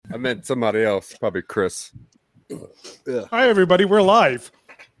I meant somebody else, probably Chris. Yeah. Hi, everybody. We're live.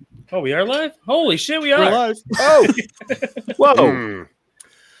 Oh, we are live? Holy shit, we are. We're live. Oh, Whoa.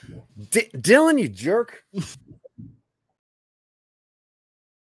 Dylan, you jerk.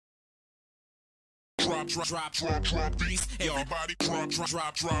 Drop these. Everybody drop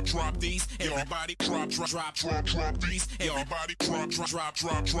these. Everybody drop these. Everybody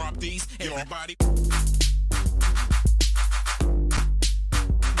drop these. Everybody.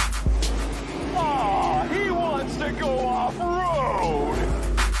 Ah, he wants to go off-road.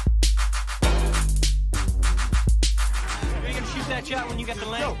 Are you gonna shoot that shot when you get the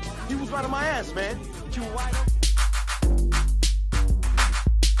land? Yo, he was right on my ass, man. You were wide open.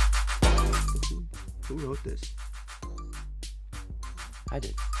 Who wrote this? I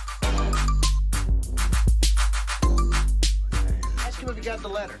did. Ask him if he got the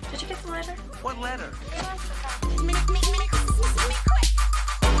letter. Did you get the letter? What letter?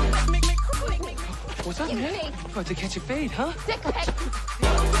 What's up, man? About to catch a fade, huh?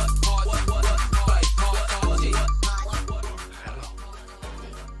 Hello.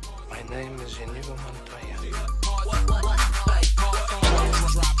 My name is Inigo Montoya.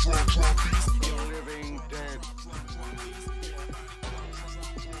 Living dead.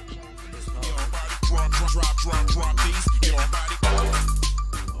 Drop these. Everybody.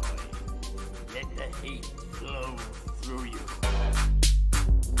 Let the hate flow through you.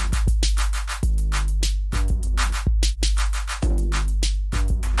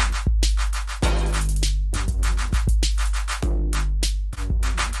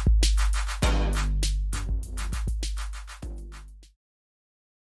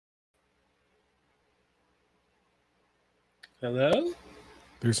 Hello?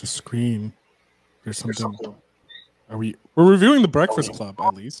 There's a screen. There's something. We're reviewing The Breakfast Club,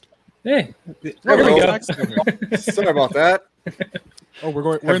 at least. Hey, There there we we go. go. Sorry about that. Oh,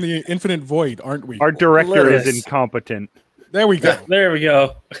 we're in the infinite void, aren't we? Our director Hilarious. is incompetent. There we go. There we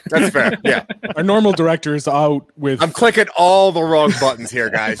go. That's fair. Yeah. Our normal director is out with. I'm clicking all the wrong buttons here,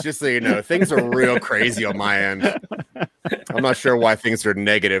 guys. Just so you know, things are real crazy on my end. I'm not sure why things are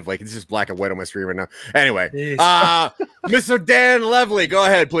negative. Like it's just black and white on my screen right now. Anyway, Jeez. Mr. Dan Lovely, go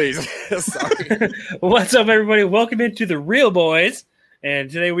ahead, please. Sorry. What's up, everybody? Welcome into the Real Boys.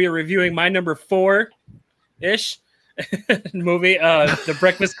 And today we are reviewing my number 4-ish movie, The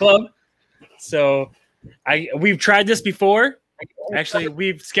Breakfast Club. So we've tried this before. Actually,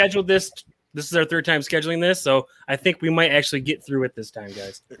 we've scheduled this. This is our third time scheduling this, so I think we might actually get through it this time,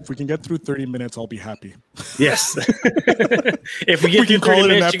 guys. If we can get through 30 minutes, I'll be happy. Yes. If we get We through can call 30 it an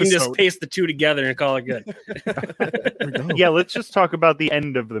minutes, you can just episode. paste the two together and call it good. There we go. Yeah, let's just talk about the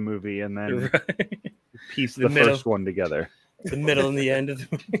end of the movie and then piece the middle. first one together. The middle and the end of the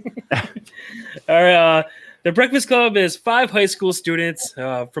movie. All right. The Breakfast Club is 5 high school students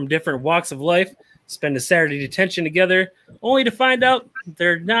from different walks of life spend a Saturday detention together, only to find out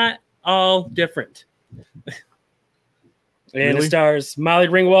they're not all different. And it Really? stars Molly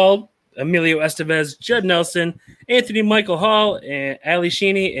Ringwald, Emilio Estevez, Judd Nelson, Anthony Michael Hall, and Ali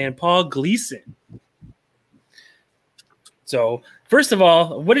Sheeny, and Paul Gleason. So, first of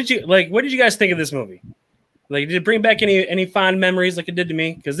all, what did you guys think of this movie? Like, did it bring back any fond memories like it did to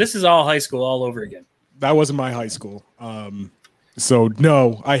me? Because this is all high school all over again. That wasn't my high school. So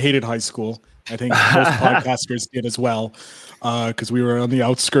no, I hated high school. I think most podcasters did as well, because we were on the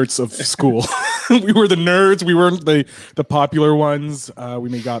outskirts of school. We were the nerds. We weren't the popular ones.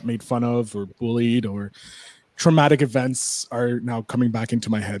 We got made fun of or bullied, or traumatic events are now coming back into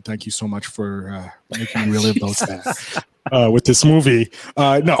my head. Thank you so much for making me relive those things with this movie.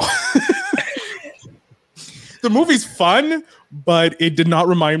 No. The movie's fun, but it did not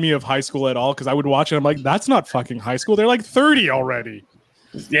remind me of high school at all, because I would watch it. I'm like, that's not fucking high school. They're like 30 already.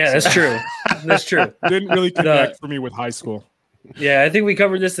 Yeah, that's true. That's true. Didn't really connect for me with high school. Yeah, I think we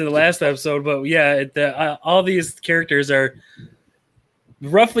covered this in the last episode, but yeah, all these characters are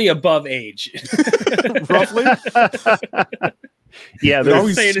roughly above age. Roughly? Yeah,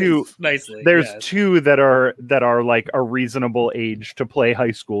 always there's Saying it two. nicely. There's yeah. two that are like a reasonable age to play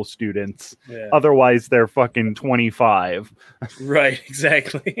high school students. Yeah. Otherwise, they're fucking 25. Right,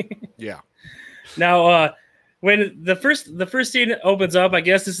 exactly. Yeah. Now, when the first scene opens up, I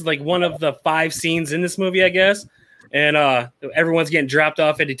guess this is like one of the 5 scenes in this movie, I guess, and everyone's getting dropped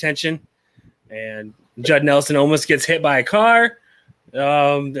off at detention, and Judd Nelson almost gets hit by a car.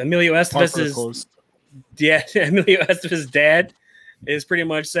 Emilio Estevez's dad is pretty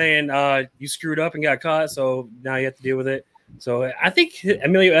much saying, you screwed up and got caught, so now you have to deal with it. So I think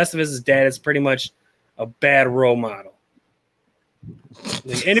Emilio Estevez's dad is pretty much a bad role model.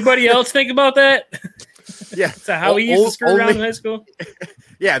 Like, anybody else think about that? Yeah. So how he used to screw around Only- in high school?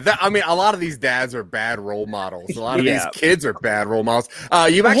 Yeah, I mean, a lot of these dads are bad role models. A lot of Yeah. these kids are bad role models. You've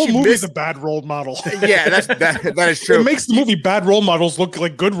The whole actually movie is missed. a bad role model. Yeah, that is true. It makes the movie bad role models look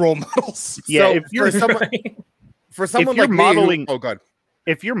like good role models. Yeah, So if you're for someone you're like modeling- me, oh god,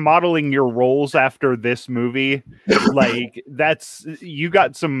 if you're modeling your roles after this movie, like that's you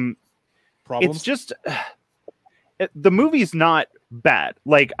got some. Problems. It's just the movie's not bad.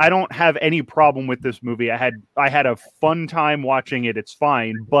 Like I don't have any problem with this movie. I had a fun time watching it. It's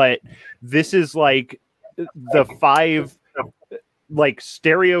fine, but this is like the 5 like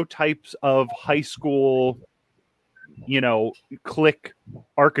stereotypes of high school, clique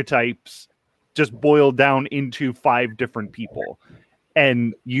archetypes just boiled down into 5 different people.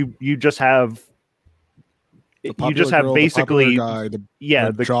 And you just have The you popular just have girl, the basically popular guy,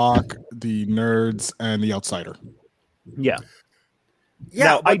 the the jock, the nerds, and the outsider. yeah. yeah.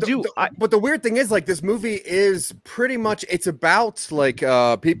 Now, But but the weird thing is, like, this movie is pretty much it's about like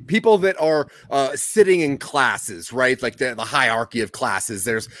people that are sitting in classes, right? Like the hierarchy of classes.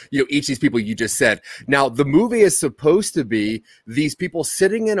 There's each of these people you just said. Now the movie is supposed to be these people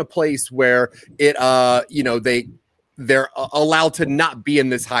sitting in a place where it they're allowed to not be in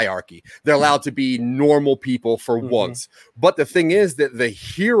this hierarchy. They're allowed to be normal people for once. But the thing is that the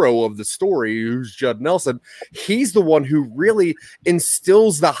hero of the story, who's Judd Nelson, he's the one who really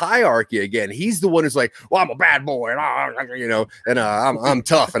instills the hierarchy again. He's the one who's like, well, I'm a bad boy, and I'm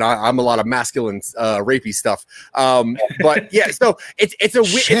tough, and I'm a lot of masculine, rapey stuff. But yeah, so it's a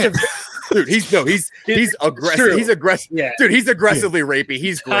dude. He's aggressive. True. He's aggressive. Yeah. Dude, he's aggressively rapey.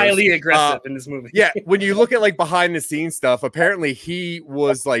 He's gross. Highly aggressive in this movie. Yeah, when you look at like behind the scenes stuff, apparently he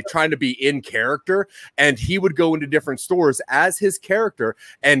was like trying to be in character, and he would go into different stores as his character,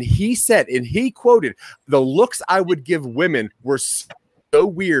 and he said, and he quoted, "The looks I would give women were so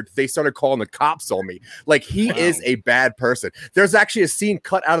weird they started calling the cops on me." Like he is a bad person. There's actually a scene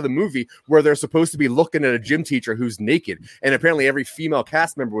cut out of the movie where they're supposed to be looking at a gym teacher who's naked, and apparently every female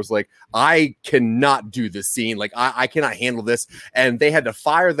cast member was like, I cannot do this scene, like I cannot handle this, and they had to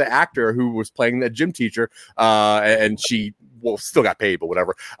fire the actor who was playing that gym teacher, and she still got paid, but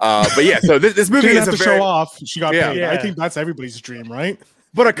whatever. But yeah, so this She movie didn't is have to show off. She got paid. Yeah. I think that's everybody's dream, right?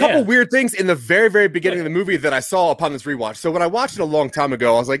 But a couple weird things in the very, very beginning of the movie that I saw upon this rewatch. So when I watched it a long time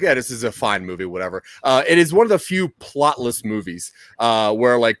ago, I was like, yeah, this is a fine movie, whatever. It is one of the few plotless movies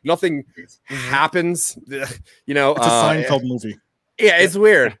where like nothing happens, It's a Seinfeld movie. Yeah, it's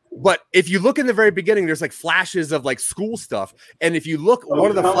weird. But if you look in the very beginning, there's like flashes of like school stuff. And if you look, one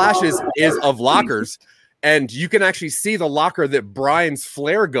of the flashes is of lockers. And you can actually see the locker that Brian's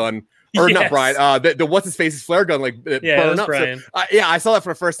flare gun, or not Brian, the what's his face's flare gun, like burn up. Brian. So, I saw that for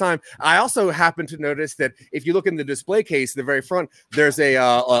the first time. I also happened to notice that if you look in the display case, the very front, there's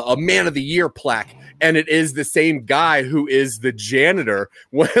a Man of the Year plaque, and it is the same guy who is the janitor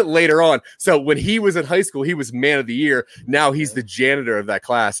later on. So when he was in high school, he was Man of the Year. Now he's the janitor of that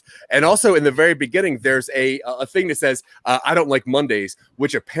class. And also in the very beginning, there's a thing that says, I don't like Mondays,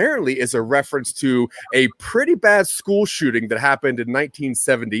 which apparently is a reference to a pretty bad school shooting that happened in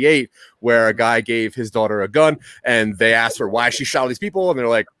 1978, where a guy gave his daughter a gun, and they asked her why she shot all these people, and they're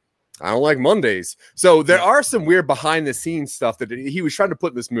like, I don't like Mondays. So there are some weird behind the scenes stuff that he was trying to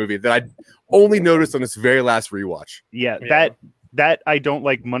put in this movie that I only noticed on this very last rewatch. Yeah, that I Don't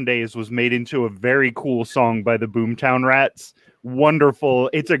Like Mondays was made into a very cool song by the Boomtown Rats. Wonderful.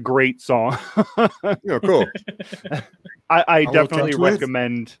 It's a great song. Cool. I look definitely into it.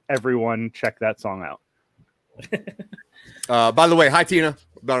 recommend everyone check that song out. By the way, hi Tina.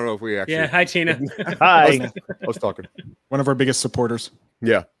 I don't know if we actually. Yeah, hi Tina. Hi. I was talking. One of our biggest supporters.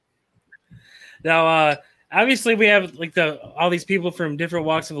 Yeah. Now, obviously, we have like all these people from different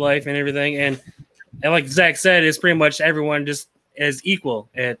walks of life and everything, and like Zach said, it's pretty much everyone just is equal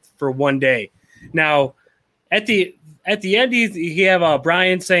for one day. Now, at the end, you have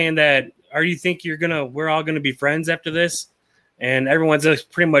Brian saying that, "Are you think we're all gonna be friends after this?" And everyone's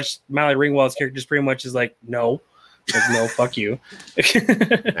just pretty much Molly Ringwald's character just pretty much is like, "No, like, no, fuck you."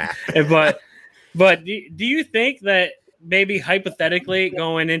 But do you think that maybe hypothetically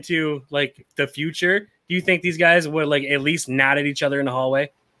going into like the future, do you think these guys would like at least nod at each other in the hallway?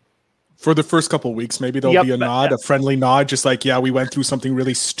 For the first couple of weeks, maybe there'll be a nod, a friendly nod, just like, yeah, we went through something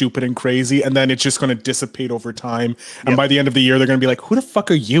really stupid and crazy, and then it's just going to dissipate over time. And by the end of the year, they're going to be like, who the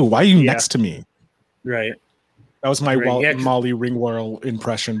fuck are you? Why are you next to me? Right. That was my Right, Molly Ringwald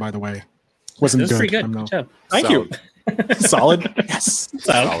impression, by the way. Wasn't That's good. pretty good. I'm Good not- job. Thank you. Solid. Yes.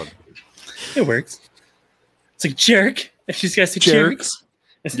 Solid. It works. It's like jerk. She's got to say jerk. Jerks.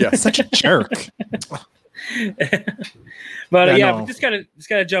 Yeah. Such a jerk. But Yeah, no. just kind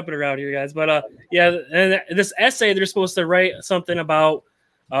of jumping around here, guys. But and this essay, they're supposed to write something about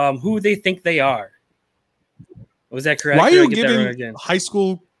who they think they are. Was that correct? Why are Did I you get that wrong giving again? high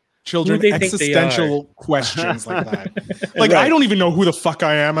school children Who they think they existential questions like that? Like, Right. I don't even know who the fuck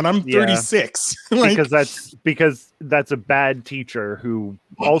I am, and I'm Yeah. 36. Like, because that's a bad teacher who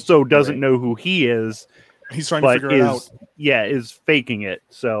also doesn't know who he is, he's trying to but figure it out. is faking it.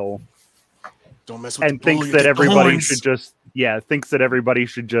 So Don't mess with and the bull, thinks you that get everybody horns. should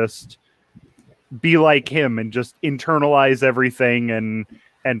just be like him and just internalize everything and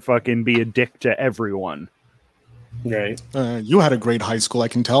fucking be a dick to everyone. Right. You had a great high school, I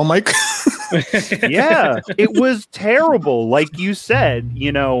can tell, Mike. Yeah, it was terrible. Like you said, we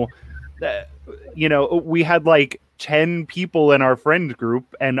had like 10 people in our friend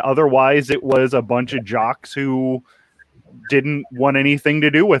group, and otherwise it was a bunch of jocks who didn't want anything to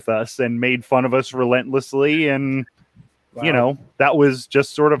do with us and made fun of us relentlessly. And Wow. that was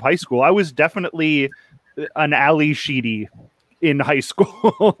just sort of high school. I was definitely an Ali Sheedy in high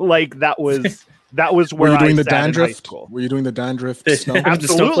school. Like that was Were where you doing I the sat in high dandruff? school. Were you doing the dandruff The- snow? the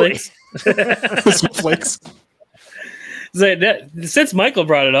Absolutely. snowflakes? Snowflakes? Since Michael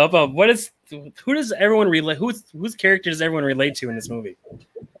brought it up, who does everyone relate? Whose character does everyone relate to in this movie?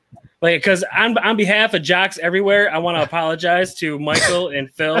 Like, because on behalf of jocks everywhere, I want to apologize to Michael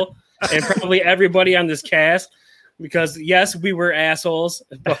and Phil and probably everybody on this cast, because yes, we were assholes,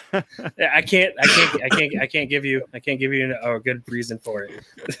 but I can't give you a good reason for it,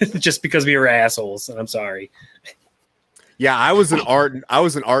 just because we were assholes. I'm sorry. Yeah, I was an art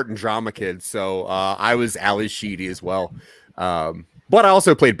and drama kid, so I was Ali Sheedy as well. But I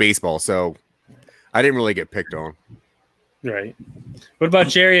also played baseball, so I didn't really get picked on. Right. What about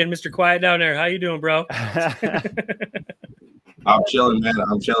Jerry and Mr. Quiet down there? How you doing, bro? I'm chilling, man.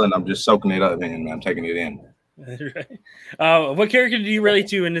 I'm chilling. I'm just soaking it up, man. I'm taking it in. Right. What character did you relate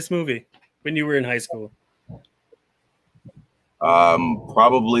to in this movie when you were in high school?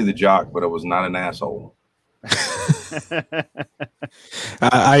 Probably the jock, but I was not an asshole.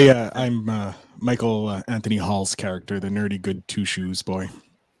 I'm Michael Anthony Hall's character, the nerdy good two shoes boy.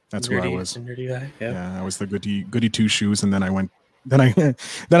 That's who I was. Nerdy guy. Yeah. Yeah, I was the goody two shoes, and then I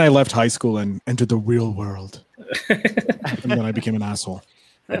left high school and entered the real world, and then I became an asshole.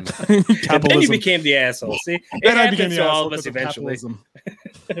 And then you Capitalism. became the asshole. See, it Then I happens became the to all asshole of us because of eventually. capitalism.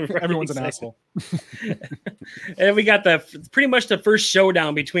 Right, Everyone's an exactly. asshole. And we got pretty much the first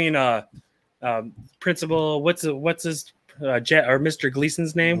showdown between principal. What's his Jet or Mr.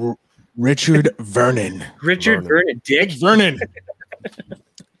 Gleason's name? Richard Vernon. Richard Vernon. Dick Vernon.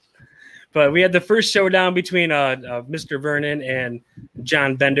 But we had the first showdown between Mr. Vernon and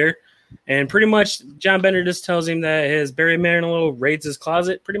John Bender. And pretty much John Bender just tells him that his Barry Manilow raids his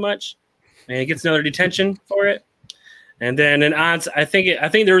closet pretty much. And he gets another detention for it. And then I think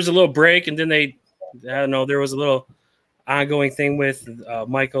there was a little break, and then there was a little ongoing thing with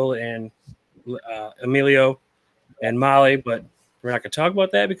Michael and Emilio and Molly, but we're not going to talk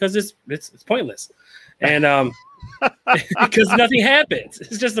about that because it's pointless. And because nothing happens.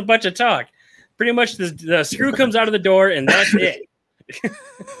 It's just a bunch of talk. Pretty much the screw comes out of the door, and that's it.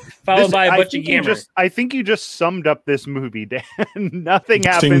 Followed by a bunch of yammer. I think you just summed up this movie, Dan. Nothing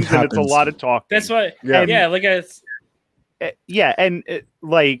happens, and it's a lot of talking. That's what. Yeah. Yeah, like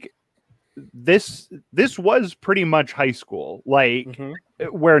like this was pretty much high school, like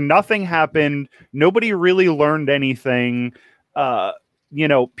where nothing happened. Nobody really learned anything.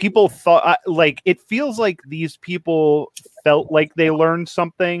 People thought like it feels like these people felt like they learned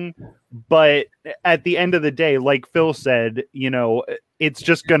something, but at the end of the day, like Phil said, it's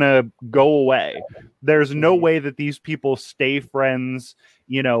just gonna go away. There's no way that these people stay friends.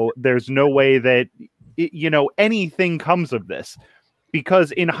 There's no way that anything comes of this,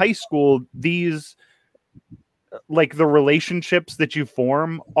 because in high school, these like the relationships that you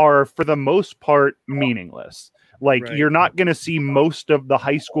form are for the most part meaningless. Like Right. you're not going to see most of the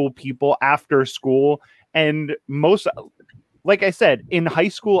high school people after school. And most, like I said, in high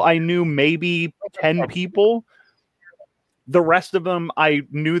school, I knew maybe 10 people. The rest of them, I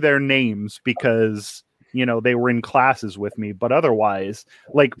knew their names because, they were in classes with me. But otherwise,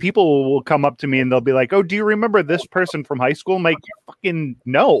 like people will come up to me and they'll be like, "Oh, do you remember this person from high school?" I'm like, "Fucking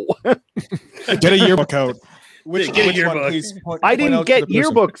no." Get a yearbook out. Which Get a one, yearbook. please? I Point didn't out to get the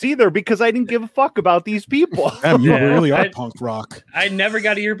person. yearbooks either because I didn't give a fuck about these people. Damn, you Yeah. really are punk rock. I never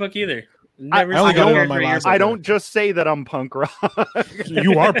got a yearbook either. I Never only got it on cared my for a last yearbook. I don't just say that I'm punk rock.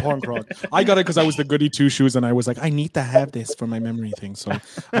 You are punk rock. I got it because I was the goody two shoes, and I was like, I need to have this for my memory thing. So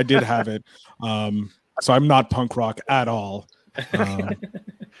I did have it. So I'm not punk rock at all.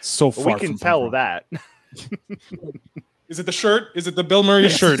 So far, We can from tell punk rock. that. Is it the shirt? Is it the Bill Murray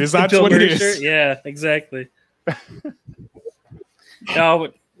shirt? Is The that Bill what Murray it is? shirt? Yeah, exactly.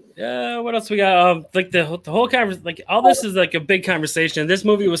 No, what else we got? Like the whole conversation, like all this is like a big conversation. This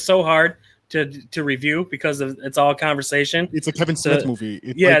movie was so hard to review because of it's all conversation. It's a Kevin Smith movie.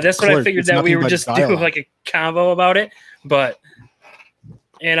 It's Yeah, like that's what I Clerk. figured It's that we nothing were but just doing dialogue. like a convo about it. But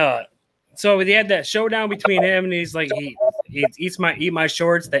so they had that showdown between him and he's like he eat my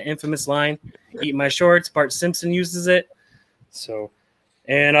shorts, that infamous line, eat my shorts. Bart Simpson uses it. So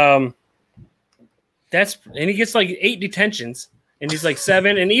and he gets like 8 detentions and he's like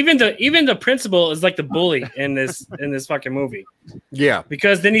 7, and even the principal is like the bully in this fucking movie. Yeah,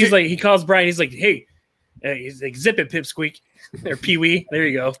 Because then he's like, he calls Brian, he's like, hey, he's like, zip it, Pipsqueak, or Pee-wee. There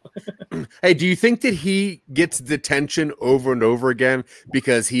you go. Hey, do you think that he gets detention over and over again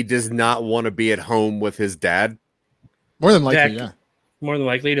because he does not want to be at home with his dad? More than likely, Jack- yeah. More than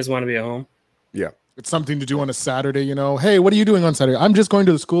likely, he doesn't want to be at home. Yeah. It's something to do on a Saturday, you know. Hey, what are you doing on Saturday? I'm just going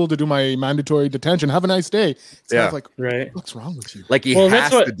to the school to do my mandatory detention. Have a nice day. It's kind Yeah. of like, Right. what's wrong with you? Like he Well, has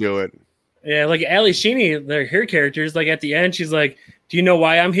that's to do it. Yeah, like Ali Sheeny, her characters, like at the end, she's like, do you know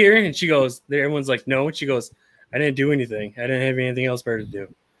why I'm here? And she goes, everyone's like, no. And she goes, I didn't do anything. I didn't have anything else better to do.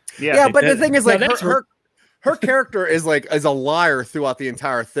 Yeah, but the thing is, no, like, that's her character is a liar throughout the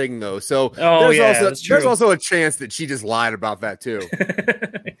entire thing, though. So Oh, there's yeah, also that's true. there's also a chance that she just lied about that too.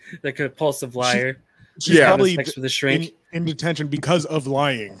 The compulsive liar. She's Yeah. probably Sex with a shrink. in detention because of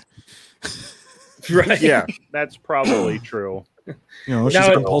lying. Right. Yeah, That's probably true. You know, she's Now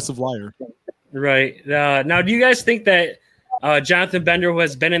a it- compulsive liar. Right. Now, do you guys think that Jonathan Bender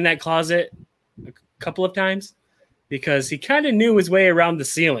has been in that closet a couple of times? Because he kind of knew his way around the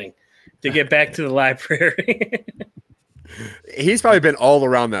ceiling to get back to the library. he's probably been all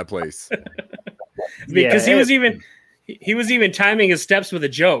around that place. Because Yeah, he was even timing his steps with a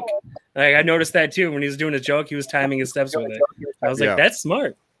joke. Like I noticed that too when he was doing a joke, he was timing his steps with it. I was like, Yeah. that's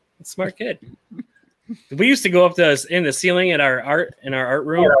smart. That's a smart kid. We used to go up in the ceiling in our art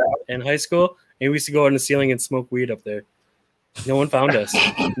room in high school, and we used to go in the ceiling and smoke weed up there. No one found us.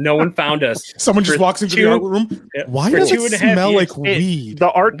 No one found us. Someone just For walks into two- the art room. Yeah, Why for does 2.5 it smell years. like weed?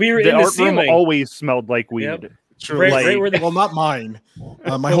 The art We were the in the art room ceiling. always smelled like weed. Yep. True. Right, Like- right where the, Well, not mine. My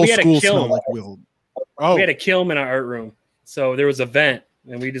Well, whole we had a school kiln. smelled like weed. Oh, we had a kiln in our art room, so there was a vent,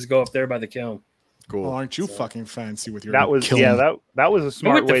 and we just go up there by the kiln. Cool. well, aren't you fucking fancy with your That was kiln? that was a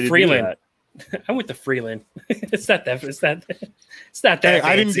smart went to way to do Freeland. that. I went to Freeland. It's not that. It's not that. Hey,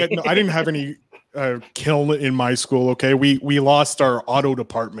 I didn't fancy. I didn't have any kiln in my school. Okay, we lost our auto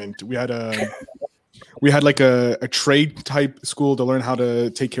department. We had like a trade type school to learn how to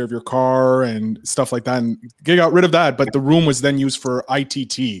take care of your car and stuff like that. And they got rid of that, but the room was then used for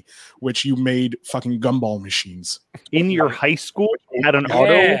ITT, which you made fucking gumball machines. In your high school, you had an Yeah.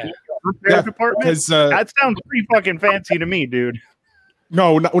 auto repair Yeah, department. Because That sounds pretty fucking fancy to me, dude.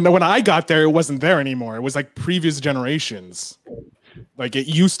 no, when I got there, it wasn't there anymore. It was like previous generations. Like it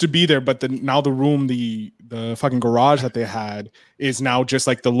used to be there, but now the room, the fucking garage that they had is now just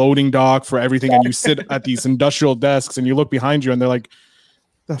like the loading dock for everything. And you sit at these industrial desks and you look behind you and they're like,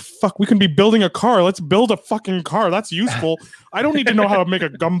 the fuck, we can be building a car. Let's build a fucking car. That's useful. I don't need to know how to make a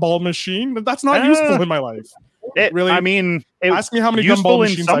gumball machine. That's not useful in my life. Really? I mean, it Ask me how many useful gumball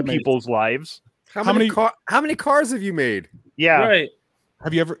in machines some I've made. people's lives. How many cars have you made? Yeah, Right.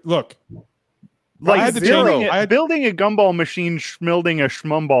 Have you ever look? like I had to building, change- I had- building a gumball machine, schmilding a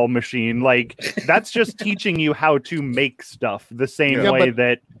schmumball machine, like that's just teaching you how to make stuff the same Yeah, way but-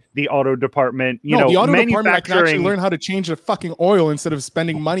 that the auto department, The auto department, I can actually manufacturing. learn how to change the fucking oil instead of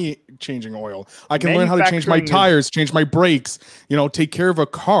spending money changing oil. I can learn how to change my Manufacturing is- tires, change my brakes, take care of a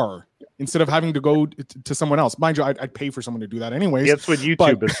car instead of having to go to someone else. Mind you, I'd pay for someone to do that anyways. That's what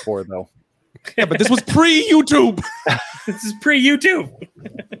YouTube is for, though. Yeah, but this was pre-YouTube. This is pre-YouTube.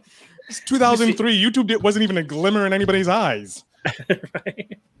 It's 2003. YouTube wasn't even a glimmer in anybody's eyes.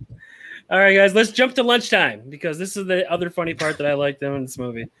 Right. All right, guys, let's jump to lunchtime because this is the other funny part that I like them in this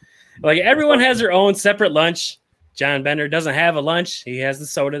movie. Like everyone has their own separate lunch. John Bender doesn't have a lunch. He has the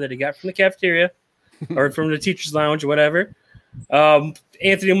soda that he got from the cafeteria or from the teacher's lounge or whatever.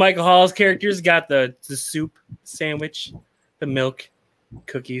 Anthony Michael Hall's characters got the soup sandwich, the milk,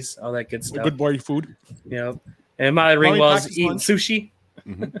 cookies, all that good stuff. Good boy food. And Molly Molly Ringwald's packs his eating lunch. sushi.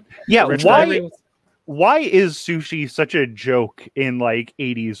 Yeah, Rich why is sushi such a joke in like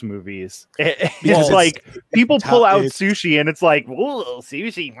 80s movies? It's Because like people pull out it's- sushi and it's like, whoa,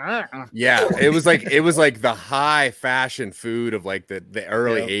 sushi. Yeah, it was like the high fashion food of like the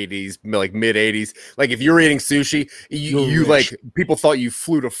early 80s, like mid 80s. Like if you were eating sushi, you You're like rich. people thought you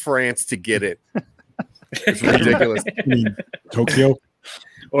flew to France to get it. It's ridiculous. I mean, Tokyo.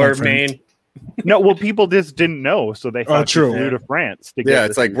 Or My friend. Maine. No, well, people just didn't know, so they thought true. she flew to France. To get Yeah, the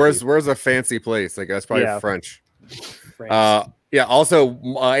it's like sushi. where's a fancy place? Like that's probably Yeah. French. France. Yeah. Also,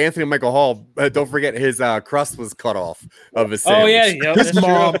 Anthony Michael Hall. Don't forget his crust was cut off of his Oh sandwich. yeah, yep, His that's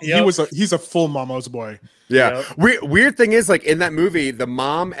true. mom, Yep. he's a full mama's boy. Yeah. Yep. Weird thing is, like in that movie, the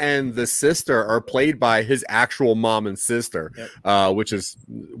mom and the sister are played by his actual mom and sister, which is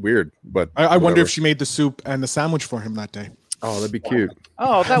weird. But I wonder whatever. if she made the soup and the sandwich for him that day. Oh, that'd be cute.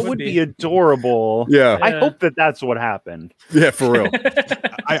 Oh, that would be adorable. Yeah. I Yeah. hope that that's what happened. Yeah, for real.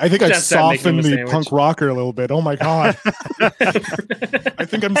 I think I've Just start making softened him a the sandwich. punk rocker a little bit. Oh my god! I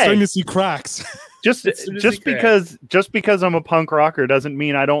think I'm starting to see cracks. Just As soon as just he cracks. because I'm a punk rocker doesn't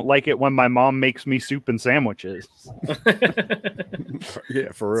mean I don't like it when my mom makes me soup and sandwiches.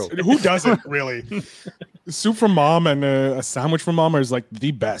 Yeah, for real. Who doesn't really? Soup from mom and a sandwich from mom is like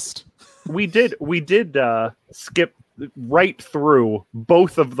the best. We did skip right through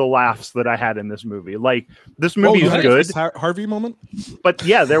both of the laughs that I had in this movie. Like this movie is nice. good, This Harvey moment. but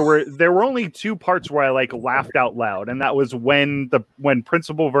yeah, there were only two parts where I like laughed out loud, and that was when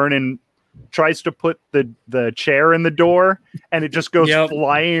Principal Vernon tries to put the chair in the door and it just goes Yep.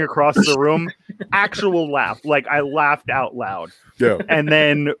 flying across the room. Actual laugh, like I laughed out loud. Yeah. And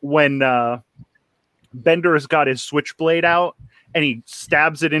then when Bender has got his switchblade out and he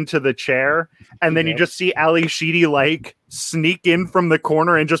stabs it into the chair, and then you just see Ali Sheedy like sneak in from the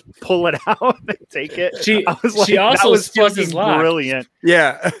corner and just pull it out and take it. She I was like, she also that was steals his fucking lock. brilliant.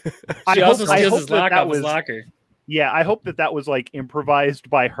 Yeah. I She also hope- I steals hope his that lock that off his was- locker. Yeah, I hope that was like improvised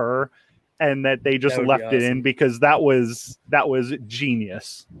by her and that they just That would left be it in, because that was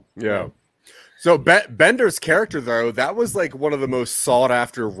genius. Yeah. So Bender's character, though, that was like one of the most sought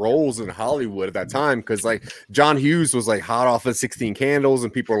after roles in Hollywood at that time, because like John Hughes was like hot off of 16 Candles,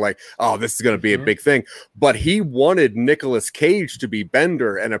 and people were like, "Oh, this is going to be a big thing." But he wanted Nicolas Cage to be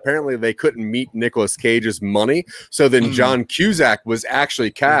Bender, and apparently they couldn't meet Nicolas Cage's money. So then John Cusack was actually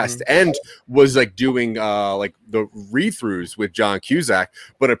cast and was like doing like the read-throughs with John Cusack,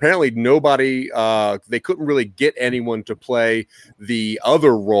 but apparently nobody they couldn't really get anyone to play the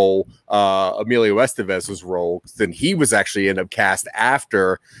other role, Emilio Estevez's role. Then he was actually ended up cast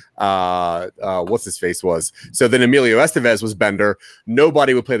after what's his face was. So then Emilio Estevez was Bender.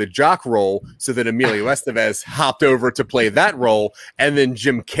 Nobody would play the jock role. So then Emilio Estevez hopped over to play that role, and then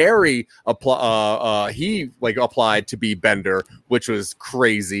Jim Carrey applied to be Bender, which was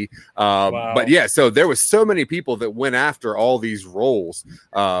crazy. Wow. But yeah, so there was so many people that went after all these roles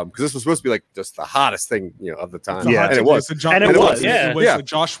because this was supposed to be like just the hottest thing, of the time. Yeah. and it was. It was, yeah. was Yeah. a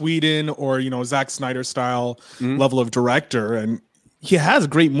Josh Whedon or Zack Snyder style level of director, and he has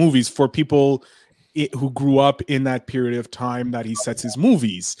great movies for people who grew up in that period of time that he sets his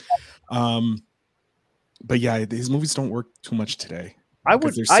movies. But yeah, his movies don't work too much today. I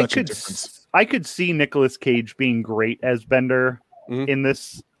because would there's I such a could difference. I could see Nicolas Cage being great as Bender in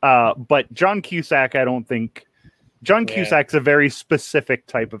this, but John Cusack, I don't think John Cusack's a very specific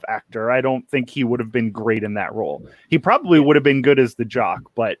type of actor. I don't think he would have been great in that role. He probably would have been good as the jock,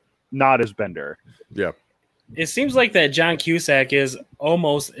 but not as Bender. Yeah. It seems like that John Cusack is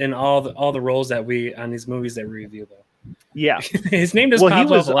almost in all the roles that we on these movies that we review, though. Yeah. His name does Well, pop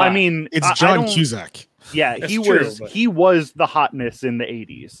he was. up a lot. I mean, It's I John don't- Cusack. Yeah, That's he true, was. but- He was the hotness in the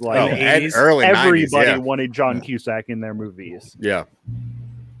 80s. Like Oh, the and 80s, early 90s, everybody yeah. wanted John Cusack in their movies. Yeah.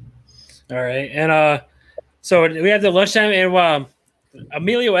 All right, and so we have the lunchtime, and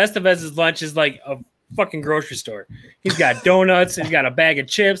Emilio Estevez's lunch is like a fucking grocery store. He's got donuts, he's got a bag of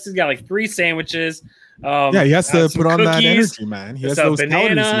chips, he's got like 3 sandwiches. Yeah, he has to some put on that cookies, energy, man. He has a those calories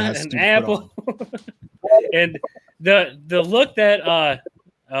he banana, has an to put apple, on. and the look that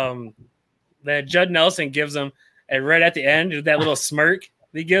that Judd Nelson gives him, and right at the end, that little smirk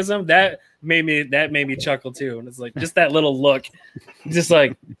that he gives him, that made me chuckle too. And it's like just that little look, just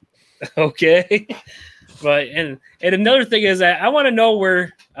like okay. But and another thing is that I want to know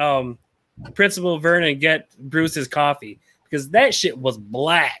where Principal Vernon get Bruce's coffee, because that shit was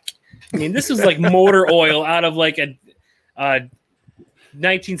black. I mean, this was like motor oil out of like a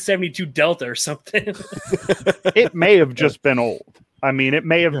 1972 Delta or something. It may have just been old. I mean, it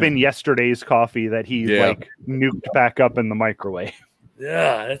may have been yesterday's coffee that he like nuked back up in the microwave.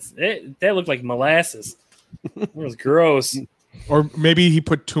 Yeah, that's it. That looked like molasses. It was gross. Or maybe he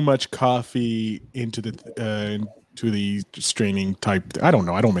put too much coffee into the straining type. I don't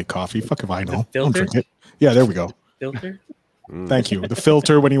know. I don't make coffee. Fuck if I know. I don't filter? drink it. Yeah, there we go. Filter. Thank you. The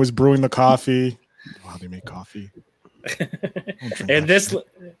filter when he was brewing the coffee. Wow, they make coffee. And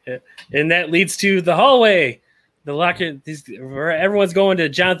that leads to the hallway. The locker. Where everyone's going to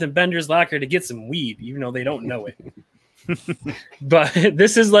Jonathan Bender's locker to get some weed, even though they don't know it. But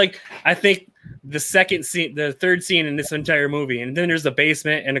this is like, I think the second scene, the third scene in this entire movie, and then there's the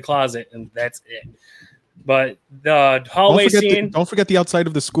basement and a closet, and that's it. But the hallway scene. Don't forget the outside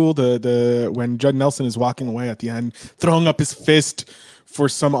of the school. The when Judd Nelson is walking away at the end, throwing up his fist for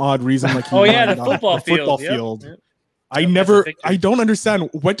some odd reason, like the football field. Yep. I don't understand.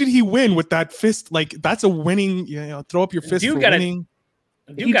 What did he win with that fist? Like, that's a winning. Throw up your fist for winning.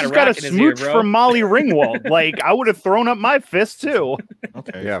 He just got a smooch from Molly Ringwald. Like, I would have thrown up my fist too.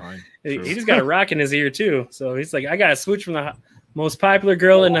 Okay, yeah, fine. He just got a rock in his ear too. So he's like, I got a smooch from the most popular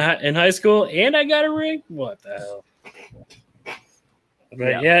girl in high school, and I got a ring. What the hell?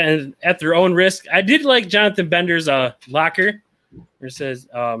 But yeah, and at their own risk, I did like Jonathan Bender's locker, where it says,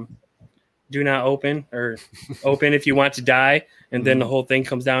 "Do not open," or "Open if you want to die," and then the whole thing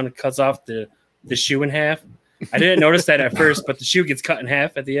comes down and cuts off the shoe in half. I didn't notice that at first, but the shoe gets cut in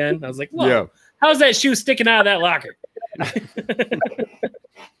half at the end. I was like, "Whoa, how's that shoe sticking out of that locker?"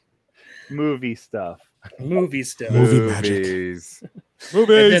 Movie stuff. Movie magic. Movies. And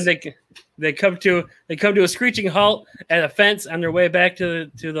then they come to a screeching halt at a fence on their way back to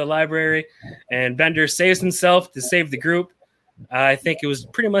the library, and Bender saves himself to save the group. I think it was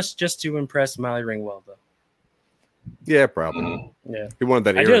pretty much just to impress Molly Ringwald, though. Yeah, probably. Yeah, he wanted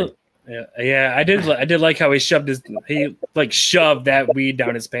that earring. I did like how he shoved that weed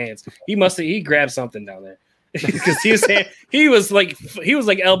down his pants. He grabbed something down there because he was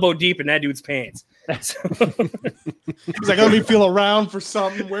like elbow deep in that dude's pants. So. He's like, let me feel around for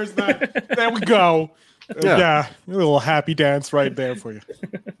something. Where's that? There we go. Yeah, a little happy dance right there for you.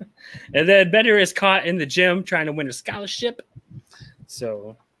 And then Bender is caught in the gym trying to win a scholarship.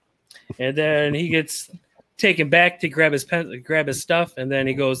 So, and then he gets taken back to grab his stuff, and then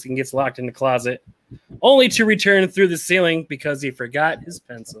he goes and gets locked in the closet, only to return through the ceiling because he forgot his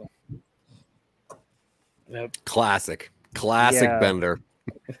pencil. Yep. Classic Bender.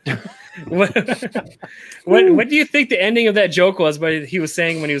 What do you think the ending of that joke was? But he was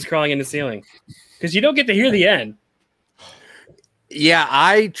saying when he was crawling in the ceiling, because you don't get to hear the end. Yeah,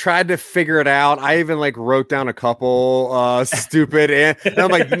 I tried to figure it out. I even wrote down a couple stupid, and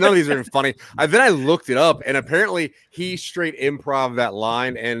I'm like, none of these are even funny. Then I looked it up, and apparently he straight improv that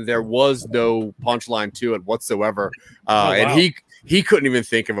line, and there was no punchline to it whatsoever. And he couldn't even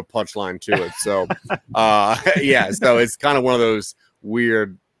think of a punchline to it. So, so it's kind of one of those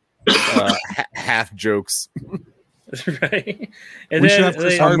weird half jokes, right? And we should have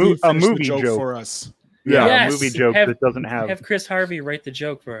Chris Harvey a movie joke joke for us. Yeah, yes, a movie joke that doesn't have Chris Harvey write the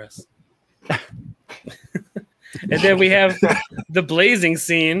joke for us. And then we have the blazing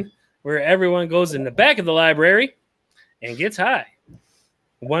scene where everyone goes in the back of the library and gets high,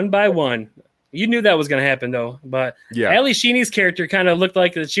 one by one. You knew that was going to happen, though. But Ali Sheedy's character kind of looked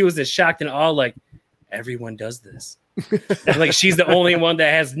like that she was just shocked and all, like, everyone does this. Like she's the only one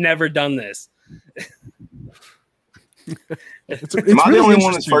that has never done this. It's Am I the only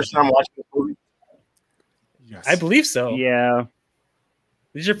one that's first time watching this movie? Yes. I believe so. Yeah.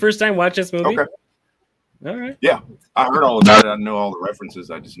 This is your first time watching this movie? Okay. All right. Yeah. I heard all about it. I know all the references.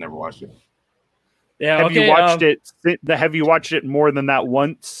 I just never watched it. Yeah. Have you watched it? Have you watched it more than that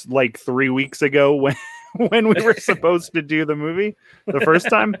once, like 3 weeks ago when we were supposed to do the movie the first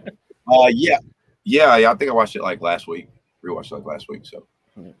time? Yeah. I think I watched it like last week. Rewatched it like last week. So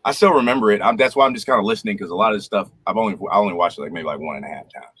I still remember it. That's why I'm just kind of listening, because a lot of this stuff I only watched it like maybe like 1.5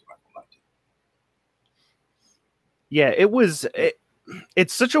 times. Yeah,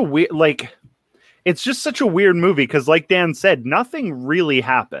 it's such a weird, it's just such a weird movie because, like Dan said, nothing really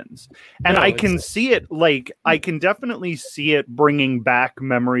happens. And I can see it, I can definitely see it bringing back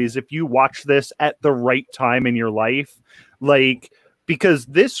memories if you watch this at the right time in your life. Because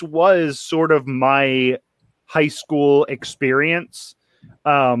this was sort of my high school experience.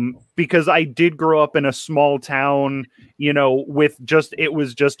 Because I did grow up in a small town, it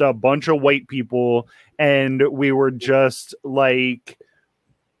was just a bunch of white people, and we were just we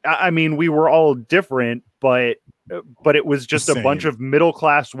were all different, but it was just a bunch of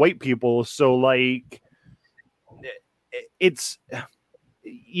middle-class white people. So it's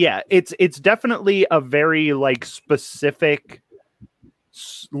definitely a very specific,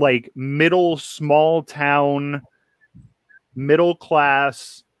 small town, middle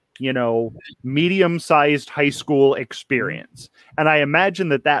class, medium-sized high school experience. And I imagine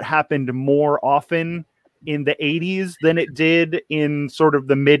that happened more often in the 80s than it did in sort of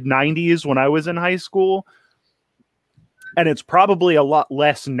the mid 90s when I was in high school. And it's probably a lot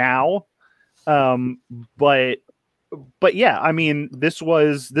less now. But yeah, I mean, this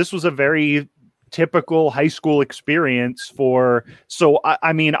was a very typical high school experience I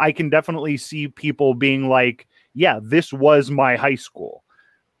can definitely see people being like, yeah, this was my high school.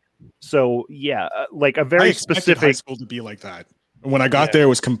 So yeah, like a I very expected high specific. school to be like that. And when I got there, it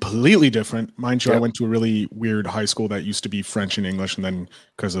was completely different. Mind you, I Yep. went to a really weird high school that used to be French and English, and then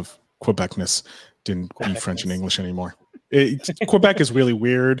because of Quebecness, didn't be French and English anymore. Quebec is really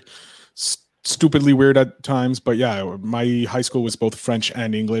weird, stupidly weird at times. But yeah, my high school was both French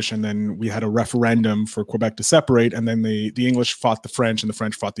and English, and then we had a referendum for Quebec to separate, and then the English fought the French, and the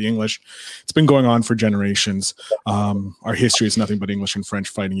French fought the English. It's been going on for generations. Our history is nothing but English and French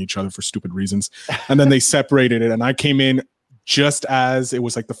fighting each other for stupid reasons, and then they separated it, and I came in just as it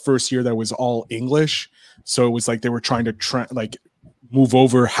was like the first year that was all English. So it was like they were trying to move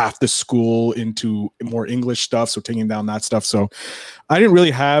over half the school into more English stuff. So taking down that stuff. So I didn't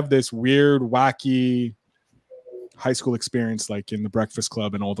really have this weird, wacky high school experience like in The Breakfast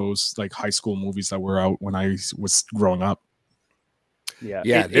Club and all those like high school movies that were out when I was growing up. Yeah,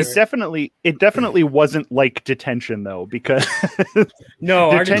 Yeah, it definitely wasn't like detention though, because No,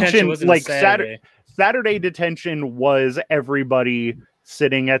 our detention wasn't like Saturday. Saturday detention was everybody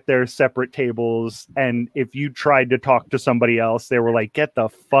sitting at their separate tables, and if you tried to talk to somebody else, they were like, "Get the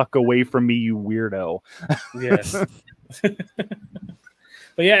fuck away from me, you weirdo." Yes. But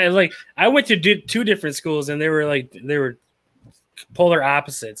yeah, like I went to two different schools, and they were polar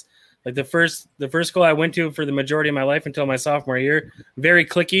opposites. Like the first school I went to for the majority of my life until my sophomore year, very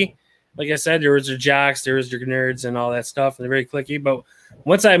cliquey. Like I said, there was your jocks, there was your nerds, and all that stuff, and they're very cliquey. But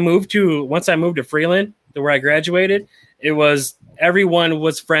once I moved to Freeland, to where I graduated, it was everyone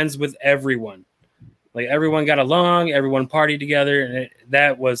was friends with everyone. Like everyone got along, everyone partied together, and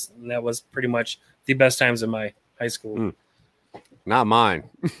that was pretty much the best times of my high school. Not mine.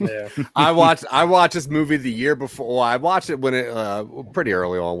 Yeah. I watched this movie the year before. Well, I watched it when it pretty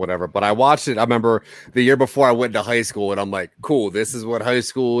early on, whatever. But I watched it. I remember the year before I went to high school, and I'm like, cool, this is what high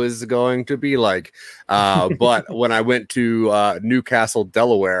school is going to be like. But when I went to Newcastle,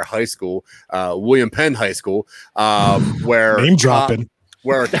 Delaware High School, William Penn High School, where Name dropping.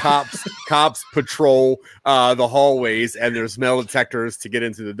 where cops patrol the hallways, and there's metal detectors to get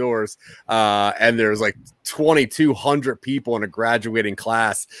into the doors, and there's like 2,200 people in a graduating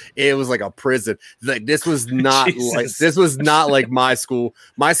class. It was like a prison. Like this was not like my school.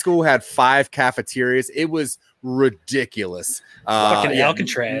 My school had 5 cafeterias. It was ridiculous. Fucking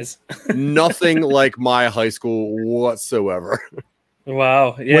Alcatraz. Nothing like my high school whatsoever.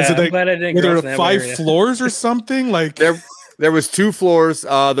 Wow. Yeah. Was it I'm glad I didn't were grow up there in that 5 area. floors or something? Like There was 2 floors.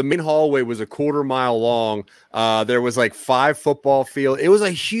 The main hallway was a quarter mile long. There was like 5 football field. It was a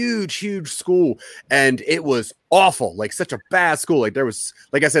huge school, and it was awful. Like such a bad school. Like there was,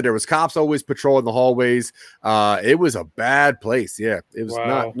 like I said, there was cops always patrolling the hallways. It was a bad place. Yeah, it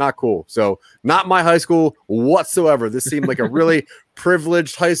was not cool. So not my high school whatsoever. This seemed like a really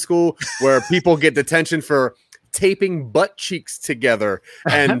privileged high school where people get detention for taping butt cheeks together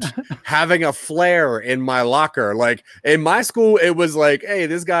and having a flare in my locker. Like in my school, it was like, hey,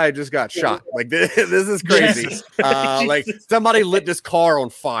 this guy just got shot. Like this is crazy. Like somebody lit this car on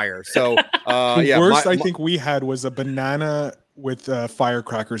fire. So the worst I think we had was a banana with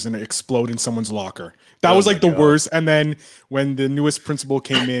firecrackers and it explode in someone's locker. That was like the worst. And then when the newest principal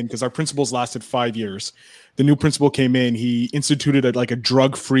came in, because our principals lasted 5 years, the new principal came in, he instituted a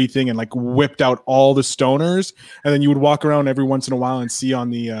drug-free thing and like whipped out all the stoners. And then you would walk around every once in a while and see on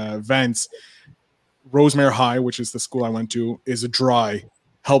the vents, Rosemere High, which is the school I went to, is a dry,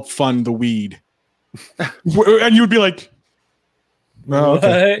 help fund the weed. And you would be like, no,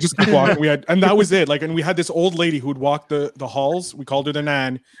 okay. Just keep walking. And that was it. Like, and we had this old lady who would walk the halls. We called her the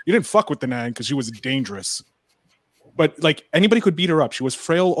Nan. You didn't fuck with the Nan because she was dangerous. But like anybody could beat her up. She was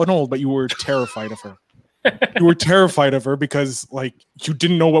frail and old, but you were terrified of her. You were terrified of her because like you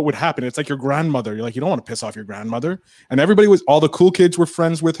didn't know what would happen. It's like your grandmother. You're like, you don't want to piss off your grandmother. And all the cool kids were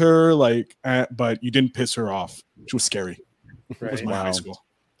friends with her, like, but you didn't piss her off. She was scary. Right. It was my high school.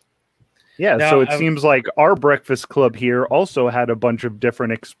 Yeah, now, so it seems like our Breakfast Club here also had a bunch of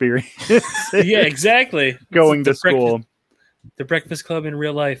different experiences. Yeah, exactly. Going to school. The Breakfast Club in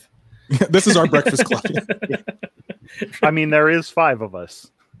real life. This is our Breakfast Club. I mean, there is 5 of us.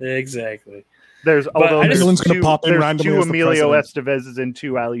 Exactly. There's two Emilio the Estevez's and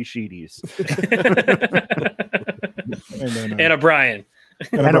 2 Ali Sheedys. And a Brian.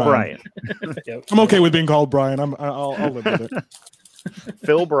 And a Brian. Yep. I'm okay with being called Brian. I'll live with it.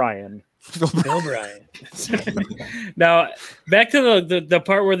 Phil Bryan. Phil Bryan. Now, back to the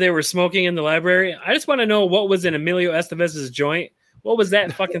part where they were smoking in the library. I just want to know what was in Emilio Estevez's joint. What was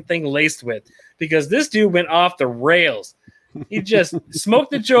that fucking thing laced with? Because this dude went off the rails. He just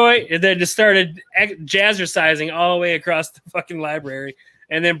smoked the joint and then just started jazzercising all the way across the fucking library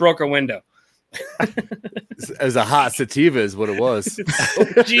and then broke a window. As a hot sativa is what it was.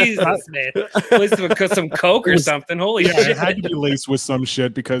 Oh, Jesus, man. At least with some Coke or something. Holy Yeah, shit. it had to be laced with some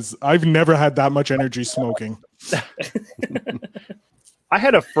shit because I've never had that much energy smoking. I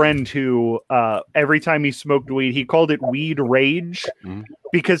had a friend who, every time he smoked weed, he called it weed rage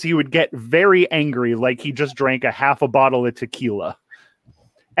because he would get very angry, like he just drank a half a bottle of tequila.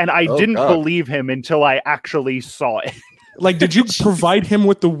 And I didn't believe him until I actually saw it. Like, did you provide him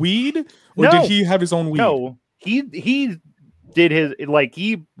with the weed, or No. did he have his own weed? No, he did his, like,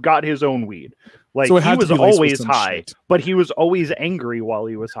 he got his own weed. Like, So it he had to was be laced with always some high, shit. but he was always angry while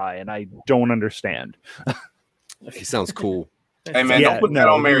he was high, and I don't understand. He sounds cool. Hey man, Yeah, don't put that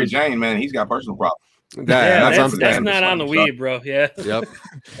no, on Mary he- Jane, man. He's got personal problems. Yeah, That's that's understandable. not on the weed, bro. Yeah. Yep. It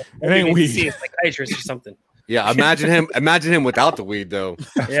ain't You need to weed. see a psychiatrist or something. Yeah. Imagine him without the weed though.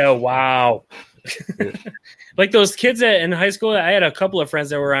 Yeah, wow. Like those kids in high school, I had a couple of friends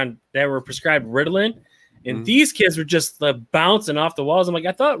that were prescribed Ritalin, and these kids were just bouncing off the walls. I'm like,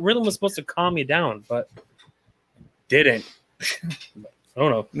 I thought Ritalin was supposed to calm you down, but didn't. I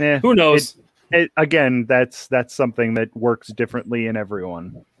don't know. Nah, Who knows? again, that's something that works differently in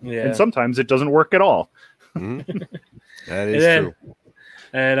everyone, Yeah. and sometimes it doesn't work at all. Mhm. That And is then- true.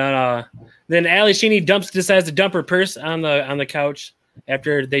 And then Ali Sheeny decides to dump her purse on the couch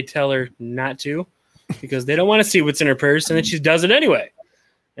after they tell her not to, because they don't want to see what's in her purse, and then she does it anyway.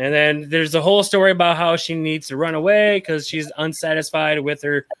 And then there's a whole story about how she needs to run away because she's unsatisfied with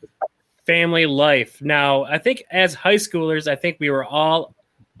her family life. Now, I think as high schoolers, I think we were all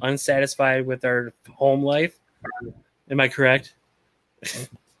unsatisfied with our home life. Am I correct?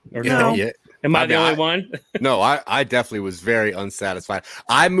 Or no? Yeah. Am I I the mean, only one? No, I definitely was very unsatisfied.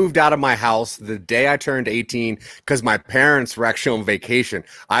 I moved out of my house the day I turned 18 because my parents were actually on vacation.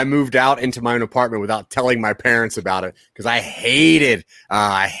 I moved out into my own apartment without telling my parents about it because I hated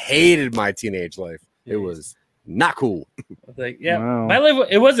my teenage life. It was not cool. Like, yeah, Wow. my life,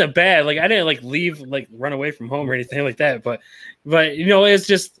 it wasn't bad. Like, I didn't leave, run away from home or anything like that. But it's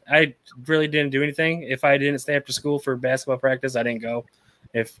just, I really didn't do anything. If I didn't stay after school for basketball practice, I didn't go.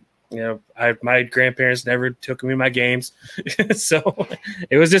 If my grandparents never took me to my games, so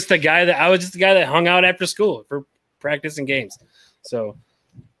it was just the guy that hung out after school for practice and games. So,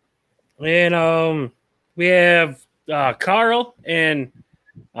 and we have Carl and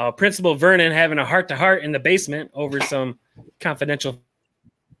Principal Vernon having a heart-to-heart in the basement over some confidential.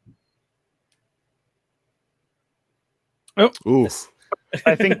 Oof.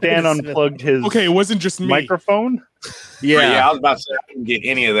 I think Dan unplugged his Okay, it wasn't just me. microphone. Yeah, I was about to say I didn't get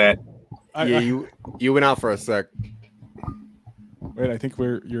any of that. Yeah, you went out for a sec. Wait, I think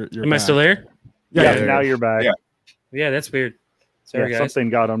you're. Am I still there? Yeah, Yeah, now you're back. Yeah. Yeah, that's weird. Sorry, Yeah, guys. something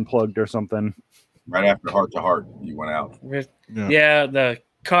got unplugged or something. Right after heart to heart, you went out. Yeah, the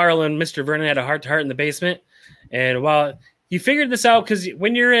Carl and Mr. Vernon had a heart-to-heart in the basement, and while he figured this out, because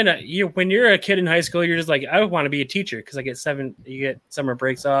when you're a kid in high school, you're just like, I want to be a teacher because you get summer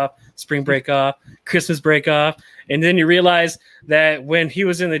breaks off, spring break off, Christmas break off, and then you realize that when he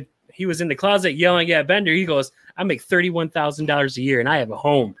was in the closet yelling at Bender, he goes, I make $31,000 a year and I have a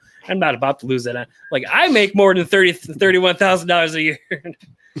home. I'm not about to lose that. Like, I make more than $31,000 a year.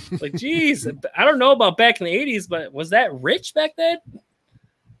 Like, geez, I don't know about back in the 80s, but was that rich back then?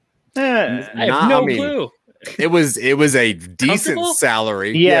 I have no clue. It was a decent Comfortable?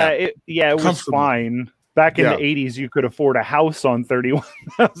 salary. Yeah, it was Comfortable. fine. Back in Yeah. the 80s, you could afford a house on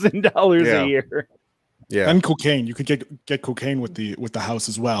 $31,000 Yeah. a year. Yeah. And cocaine. You could get cocaine with the house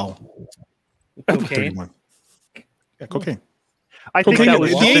as well. Cocaine. 31. Yeah, cocaine. I think Cocaine that in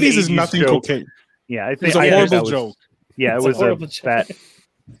was the just an 80s is 80s nothing joke. cocaine. Yeah, I It think was a I think horrible that was- joke. Yeah, It's it a was horrible a joke. fat.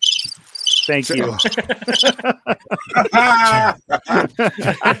 Thank you.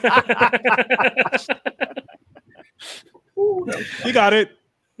 You got it.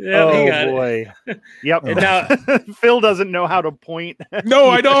 Yeah, oh he got it. boy. Yep. And now, Phil doesn't know how to point. No,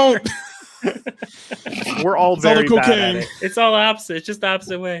 I don't. We're all It's all the very bad at cocaine. it. it's all opposite. It's just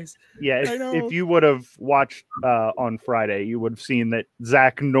opposite ways. Yeah, I know. if you would have watched on Friday, you would have seen that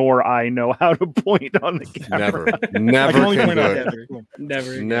Zach nor I know how to point on the camera. Never. I can Never only can point do out. it.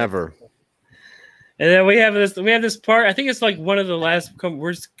 Never. Never. And then we have this part. I think it's like one of the last.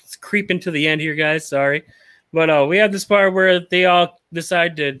 We're creeping to the end here, guys. Sorry, but we have this part where they all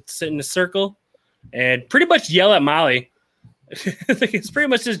decide to sit in a circle and pretty much yell at Molly. It's pretty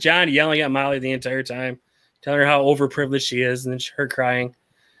much just John yelling at Molly the entire time, telling her how overprivileged she is, and then her crying.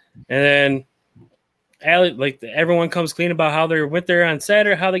 And then Allie, everyone comes clean about how they went there on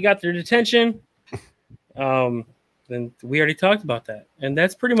Saturday, how they got their detention. Then we already talked about that, and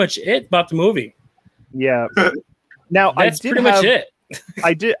that's pretty much it about the movie. Yeah. Now That's I did pretty much have it.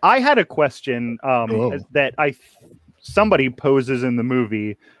 I had a question that somebody poses in the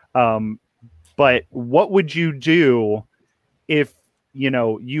movie. But what would you do if,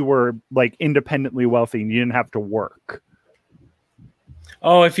 you were like independently wealthy and you didn't have to work?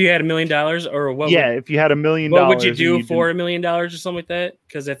 Oh, if you had $1 million, or what? Yeah, if you had $1 million, what would you do for $1 million or something like that?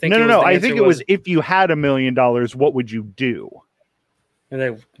 Because I think no. I think it was if you had $1 million, what would you do? And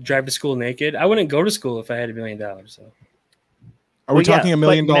I drive to school naked. I wouldn't go to school if I had $1 million. So. Are we talking $1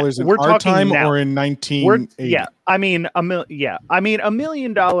 million in our time now. or in 1980? Yeah, I mean $1 million. Yeah, I mean $1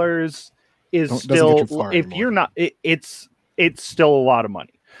 million is still if you're not. It's still a lot of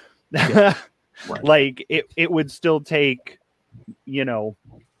money. Yeah. Right. Like it would still take.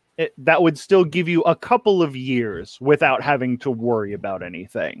 That would still give you a couple of years without having to worry about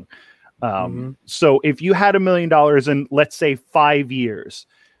anything. So if you had $1 million in, let's say, 5 years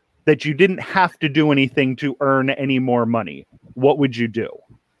that you didn't have to do anything to earn any more money, what would you do?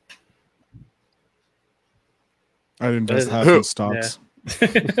 I'd invest half in stocks. Yeah.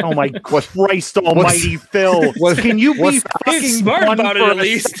 Oh my Christ almighty, Phil. Can you be fucking smart about it at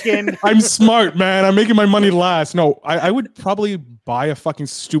least? Second? I'm smart, man. I'm making my money last. No, I would probably buy a fucking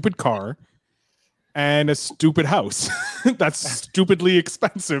stupid car and a stupid house. That's stupidly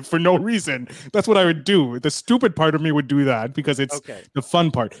expensive for no reason. That's what I would do. The stupid part of me would do that because it's the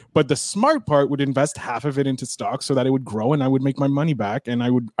fun part. But the smart part would invest half of it into stocks so that it would grow and I would make my money back and I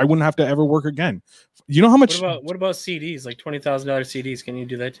wouldn't have to ever work again. You know how much? What about CDs? Like $20,000 CDs? Can you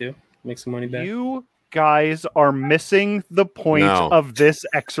do that too? Make some money back. You guys are missing the point of this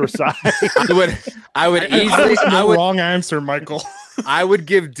exercise. I would easily. Wrong answer, Michael. I would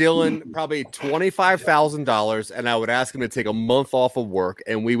give Dylan probably $25,000, and I would ask him to take a month off of work,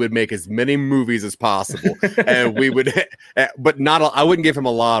 and we would make as many movies as possible. And we would, but not. I wouldn't give him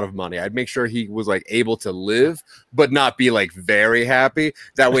a lot of money. I'd make sure he was like able to live, but not be like very happy.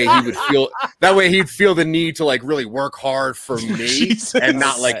 That way he would feel. That way he'd feel the need to like really work hard for me and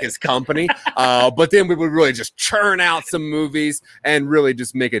not like his company. But then we would really just churn out some movies and really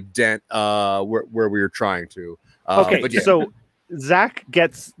just make a dent where we were trying to. So. Zach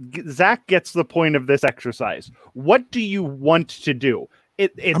gets the point of this exercise. What do you want to do?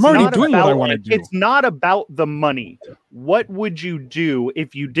 I'm already doing what I want to do. It's not about the money. What would you do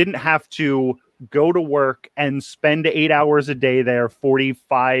if you didn't have to go to work and spend 8 hours a day there,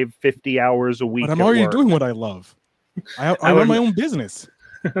 45, 50 hours a week? But I'm already doing what I love. I run my own business.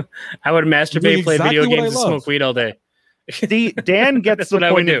 I would masturbate, play video games, and smoke weed all day. Dan gets the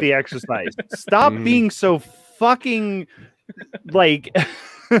point of the exercise. Stop being so fucking... Like,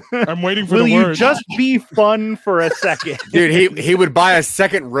 I'm waiting for will the you word. Just be fun for a second? Dude, he would buy a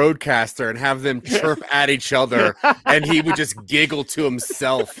second Roadcaster and have them chirp at each other, and he would just giggle to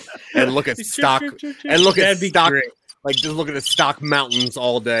himself and look at stock and look at stock, like just look at the stock mountains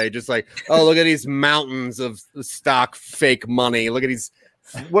all day, just like, oh, look at these mountains of stock fake money. Look at these.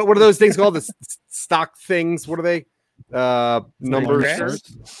 What are those things called? The stock things? What are they? Numbers?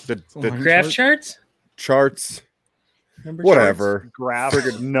 The graph charts. Whatever.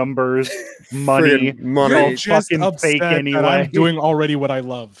 Graph, numbers, money. You're just fucking fake anyway. I'm doing already what I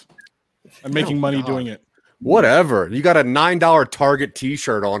love. I'm making money doing it. Whatever. You got a $9 Target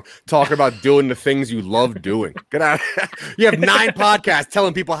T-shirt on, talking about doing the things you love doing. Get out. You have 9 podcasts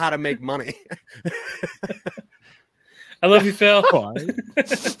telling people how to make money. I love you, Phil.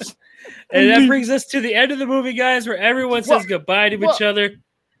 And that brings us to the end of the movie, guys, where everyone says goodbye to each other.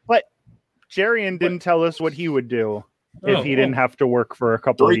 But Jarian didn't tell us what he would do if he didn't have to work for a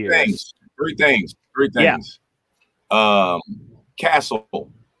couple of years. Three things. Yeah.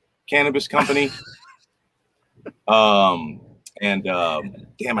 Castle, cannabis company. Damn,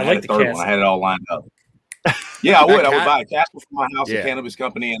 I had a third one. I had it all lined up. Yeah, I would. I would buy a castle for my house, a cannabis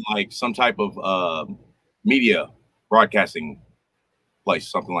company, and like some type of media broadcasting place,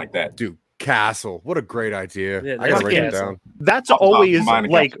 something like that. Dude, castle. What a great idea. Yeah, I gotta write that down. That's always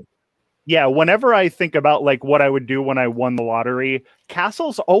like. Yeah, whenever I think about like what I would do when I won the lottery,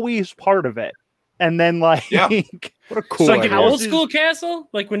 castle's always part of it. And then like what a cool like an old school castle?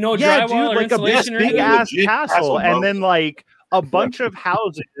 Like with no drywall or like insulation a big ass castle. And then like a bunch of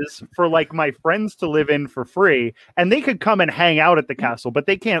houses for like my friends to live in for free. And they could come and hang out at the castle, but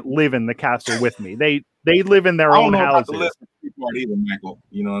they can't live in the castle with me. They live in their own houses. Either, Michael.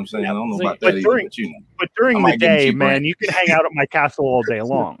 You know what I'm saying? I don't know about that either, but during the day, man, you can hang out at my castle all day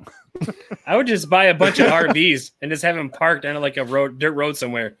long. I would just buy a bunch of RVs and just have them parked on like a dirt road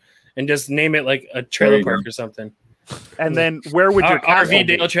somewhere and just name it like a trailer park or something. And then where would your RV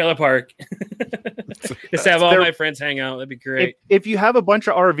Dale Trailer Park? Just have all my friends hang out. That'd be great. If you have a bunch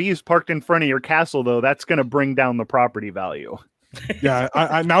of RVs parked in front of your castle, though, that's going to bring down the property value. Yeah,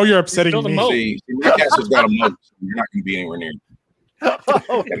 I now you're upsetting Build a me. moat. See, Newcastle's got a moat, so you're not going to be anywhere near. Oh,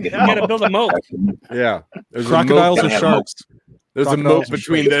 Gotta get You the gotta moat. build a moat. Yeah, there's Crocodiles a or moat, sharks? there's a Crocodiles moat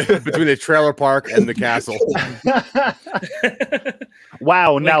or between the trailer park and the castle.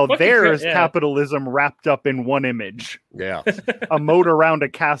 wow! Like, Now fucking there's yeah. capitalism wrapped up in one image: Yeah, a moat around a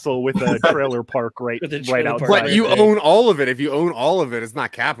castle with a trailer park right With a right trailer outside. park. but you Right. own all of it. If you own all of it, it's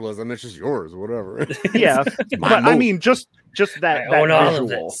not capitalism. It's just yours, whatever. Yeah, my but I moat. mean, just that I own all of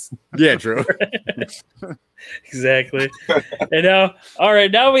visual. this. Yeah, true. Exactly. And now, all right,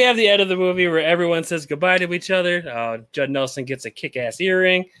 now we have the end of the movie where everyone says goodbye to each other. Judd Nelson gets a kick-ass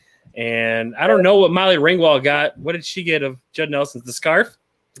earring, and I don't know what Molly Ringwald got. What did she get of Judd Nelson's? The scarf?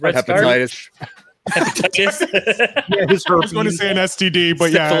 Red Hepatitis. Hepatitis. Yeah, his I was going to say an STD,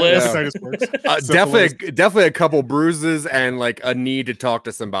 but Syphilis. yeah, hepatitis works. Definitely a couple bruises and like a need to talk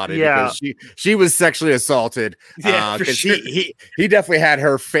to somebody. Yeah. because she was sexually assaulted. Yeah, for 'cause sure. he definitely had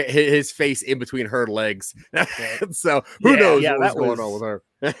his face in between her legs. So who Yeah, knows yeah, what was that going was- on with her?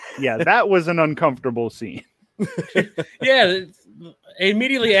 Yeah, that was an uncomfortable scene. Yeah.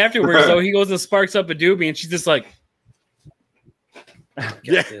 Immediately afterwards, though, he goes and sparks up a doobie, and she's just like,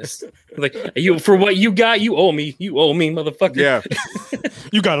 Yeah. this. Like, you for what you got, you owe me. You owe me, motherfucker. Yeah,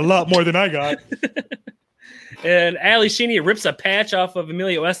 You got a lot more than I got. And Ali Sheedy rips a patch off of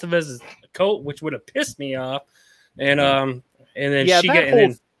Emilio Estevez's coat, which would have pissed me off. And then Yeah, he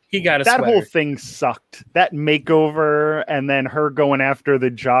got a That sweater. whole thing sucked. That makeover and then her going after the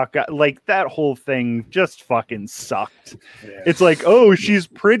jock, like that whole thing just fucking sucked. Yeah. It's like, oh, she's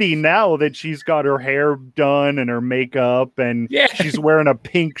pretty now that she's got her hair done and her makeup and Yeah. she's wearing a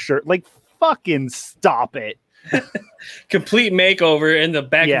pink shirt. Like, fucking stop it. Complete makeover in the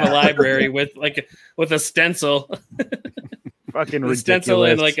back of Yeah. the library with a stencil, Fucking a ridiculous. stencil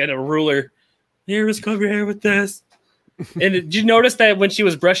and a ruler. Here is cover your hair with this. And did you notice that when she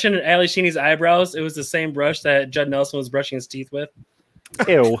was brushing Ali Sheedy's eyebrows, it was the same brush that Judd Nelson was brushing his teeth with?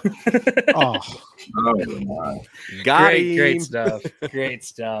 Ew. Oh, Oh, my. got Great him. stuff. Great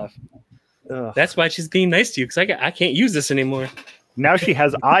stuff. Ugh. That's why she's being nice to you, because I can't use this anymore. Now she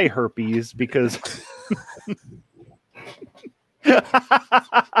has eye herpes because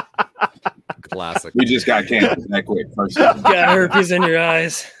Classic, We just got canceled that quick. First, Got herpes in your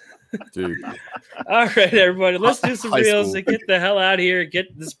eyes. dude. All right, everybody, let's do some High reels school. and get the hell out of here.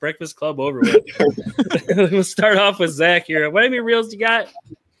 Get this Breakfast Club over with. We'll start off with Zach here. What many reels you got?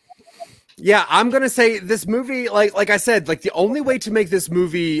 Yeah, I'm gonna say this movie, like I said, like the only way to make this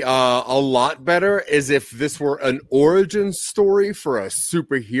movie a lot better is if this were an origin story for a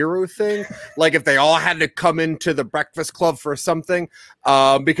superhero thing. Like if they all had to come into the Breakfast Club for something,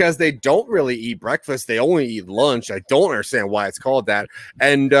 because they don't really eat breakfast; they only eat lunch. I don't understand why it's called that,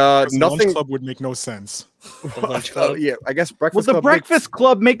 and Lunch nothing. Club would make no sense. The lunch club. Yeah, I guess well, Breakfast the Club. Breakfast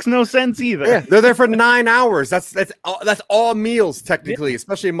Club makes no sense either. Yeah, they're there for 9 hours. That's all meals technically,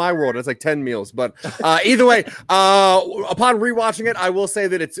 especially in my world. It's like 10 meals. But either way, upon rewatching it, I will say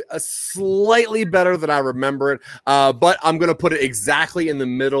that it's slightly better than I remember it. But I'm gonna put it exactly in the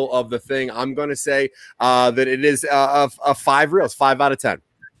middle of the thing. I'm gonna say that it is a 5 reels, 5 out of 10.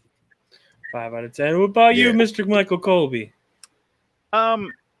 5 out of 10. What about you, Yeah. Mr. Michael Colby?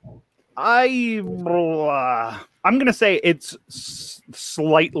 I'm gonna say it's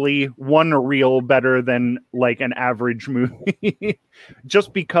slightly one reel better than like an average movie,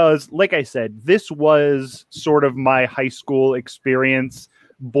 just because, like I said, this was sort of my high school experience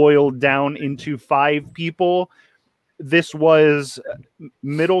boiled down into 5 people. This was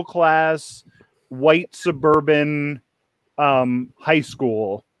middle class, white suburban high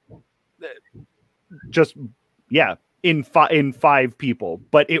school. Just yeah. In 5 people,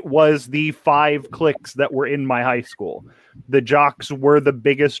 but it was the 5 cliques that were in my high school. The jocks were the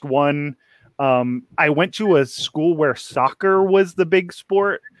biggest one. I went to a school where soccer was the big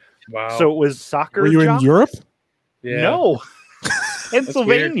sport, Wow. so it was soccer. Were you in jocks. Europe? yeah. No,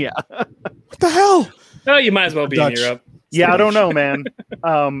 Pennsylvania. What the hell? Oh, you might as well be Dutch. in Europe. Yeah, I don't know, man.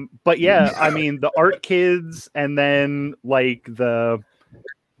 But yeah, I mean the art kids, and then like the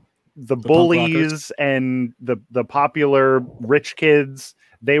punk bullies and the popular rich kids,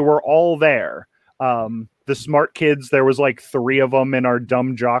 they were all there. The smart kids, there was like 3 of them in our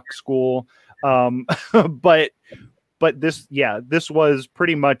dumb jock school. But this was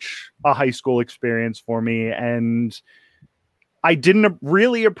pretty much a high school experience for me, and I didn't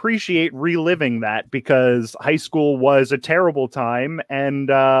really appreciate reliving that because high school was a terrible time,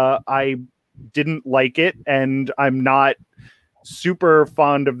 and I didn't like it, and I'm not super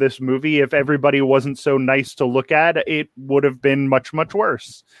fond of this movie. If everybody wasn't so nice to look at, it would have been much, much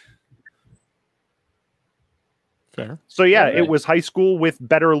worse. Fair. So yeah, Alright. it was high school with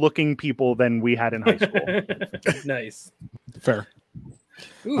better looking people than we had in high school. Nice. Fair.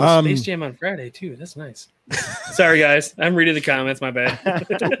 Ooh, Space Jam on Friday too. That's nice. Sorry guys, I'm reading the comments. My bad.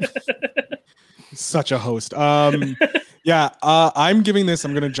 Such a host. Yeah, I'm giving this.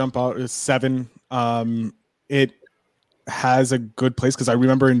 I'm gonna jump out a 7. It has a good place because I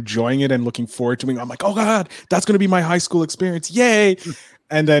remember enjoying it and looking forward to it. I'm like, oh god, that's gonna be my high school experience, yay!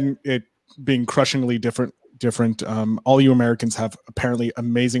 And then it being crushingly different. All you Americans have apparently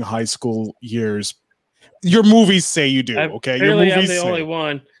amazing high school years. Your movies say you do, okay? Your Apparently, I'm movies the say. only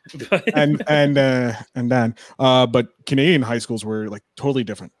one. But Canadian high schools were like totally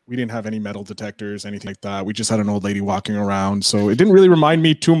different. We didn't have any metal detectors, anything like that. We just had an old lady walking around, so it didn't really remind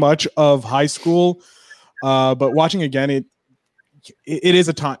me too much of high school. But watching again, it is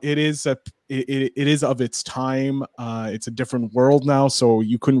a time. It is of its time. It's a different world now, so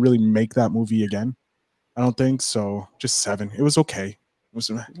you couldn't really make that movie again. I don't think so. Just 7. It was okay. It was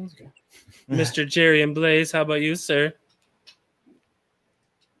okay. Mr. Jerry and Blaze, how about you, sir?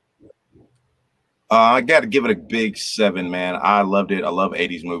 I got to give it a big 7, man. I loved it. I love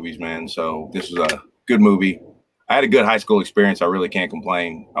 80s movies, man. So this was a good movie. I had a good high school experience. I really can't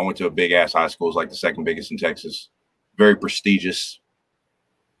complain. I went to a big ass high school. It's like the second biggest in Texas. Very prestigious.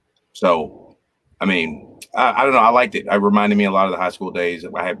 So, I mean, I don't know. I liked it. It reminded me a lot of the high school days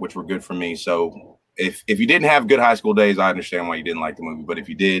I had, which were good for me. So if you didn't have good high school days, I understand why you didn't like the movie. But if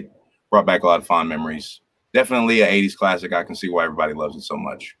you did, brought back a lot of fond memories. Definitely an 80s classic. I can see why everybody loves it so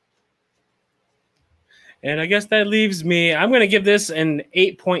much. And I guess that leaves me. I'm going to give this an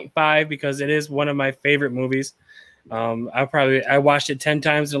 8.5 because it is one of my favorite movies. I watched it 10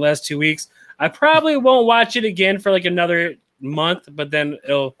 times in the last 2 weeks. I probably won't watch it again for like another month, but then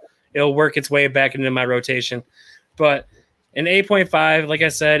it'll work its way back into my rotation. But an 8.5, like I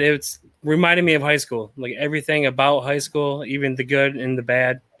said, it's reminded me of high school. Like everything about high school, even the good and the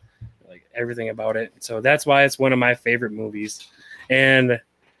bad, like everything about it. So that's why it's one of my favorite movies. And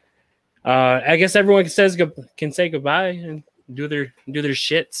I guess everyone can say goodbye and do their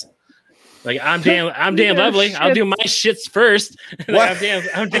shits. Like I'm Dan Lovely. I'll do my shits first.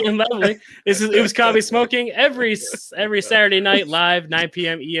 I'm Dan Lovely. It was Coffee Smoking every Saturday night live 9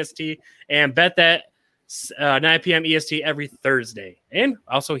 p.m. EST and bet that 9 p.m. EST every Thursday and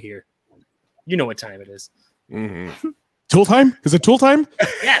also here. You know what time it is. Mm-hmm. Tool time? Is it tool time?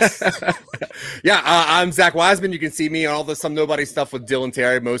 Yes. Yeah, I'm Zach Wiseman. You can see me on all the Some Nobody stuff with Dylan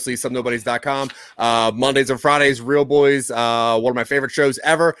Terry, mostly somenobodies.com. Mondays and Fridays, Real Boys, one of my favorite shows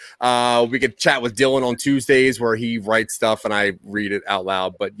ever. We could chat with Dylan on Tuesdays where he writes stuff and I read it out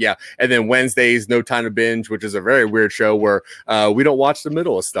loud. But yeah, and then Wednesdays, No Time to Binge, which is a very weird show where we don't watch the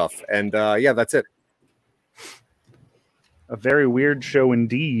middle of stuff. And yeah, that's it. A very weird show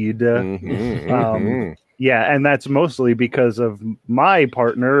indeed. Mm-hmm. Yeah, and that's mostly because of my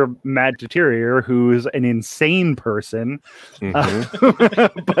partner, Matt Deterior, who's an insane person.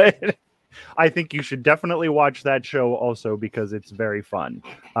 Mm-hmm. But I think you should definitely watch that show also because it's very fun.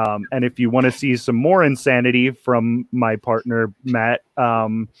 And if you want to see some more insanity from my partner, Matt,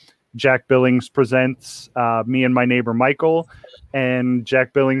 Jack Billings presents Me and My Neighbor Michael, and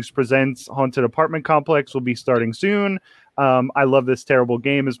Jack Billings presents Haunted Apartment Complex will be starting soon. I Love This Terrible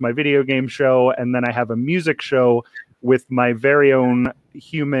Game is my video game show, and then I have a music show with my very own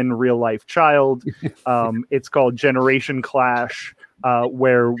human real life child. It's called Generation Clash,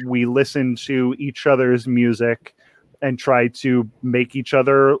 where we listen to each other's music and try to make each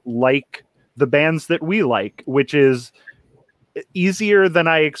other like the bands that we like, which is easier than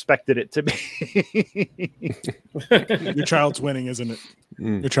I expected it to be. Your child's winning, isn't it?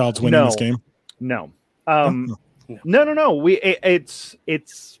 Your child's winning this game. No. No. It's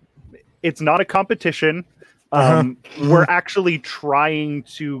not a competition. We're actually trying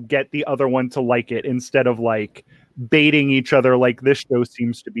to get the other one to like it instead of like baiting each other like this show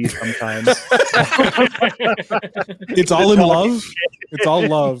seems to be sometimes. It's all in love. It's all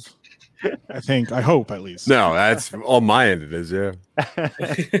love. I hope at least. No, that's on my end. It is, yeah.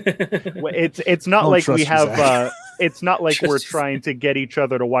 It's not like we have. It's not like we're trying to get each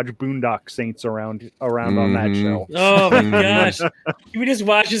other to watch Boondock Saints around on that show. Oh my gosh! Can we just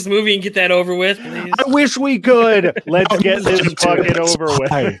watch this movie and get that over with, please? I wish we could. Let's get this fucking over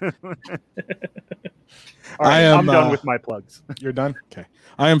with. All right, I'm done with my plugs. You're done? Okay.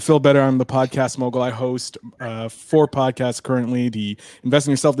 I am Phil Better. I'm the podcast mogul. I host 4 podcasts currently: the Invest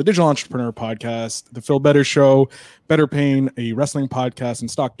in Yourself, the Digital Entrepreneur podcast, the Phil Better Show, Better Pain, a wrestling podcast, and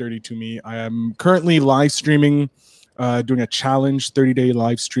Stock Dirty to Me. I am currently live streaming, doing a challenge, 30-day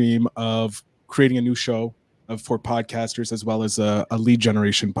live stream of creating a new show for podcasters, as well as a lead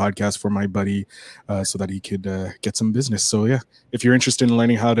generation podcast for my buddy, so that he could get some business. So yeah, if you're interested in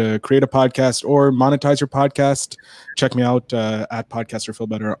learning how to create a podcast or monetize your podcast, check me out at Podcaster Feel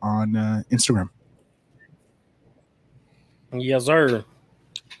Better on Instagram. Yes, sir.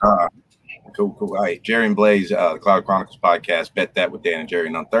 Cool. All right, Jerry and Blaze, the Cloud Chronicles podcast. Bet that with Dan and Jerry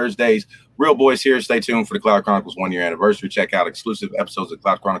on Thursdays. Real Boys here. Stay tuned for the Cloud Chronicles 1 year anniversary. Check out exclusive episodes of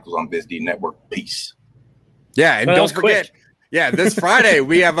Cloud Chronicles on VizD Network. Peace. Yeah, and don't forget, this Friday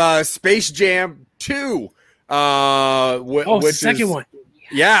we have Space Jam 2. Which second one.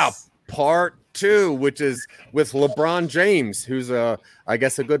 Yeah, part 2, which is with LeBron James, who's I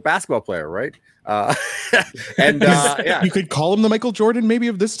guess a good basketball player, right? And yeah, you could call him the Michael Jordan maybe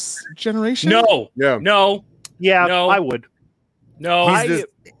of this generation. No, I would. No,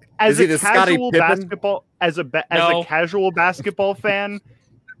 as a casual basketball, as a casual basketball fan,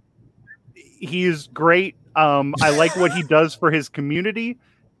 he's great. I like what he does for his community,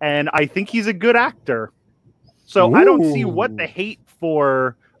 and I think he's a good actor. So I don't see what the hate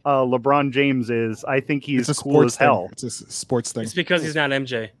for LeBron James is. I think he's cool as hell. It's a sports thing. It's because he's not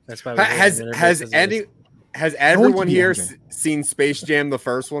MJ. That's why. Has everyone here seen Space Jam, the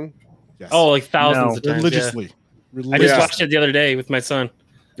first one? Yes. Oh, like thousands of times. Religiously. I just watched it the other day with my son.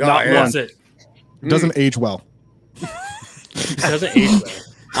 Loves it. It doesn't age well. It doesn't age well.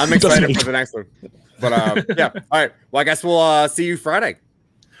 I'm excited for the next one. But yeah. All right. Well, I guess we'll see you Friday.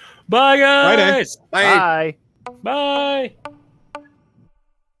 Bye, guys. Friday. Bye. Bye.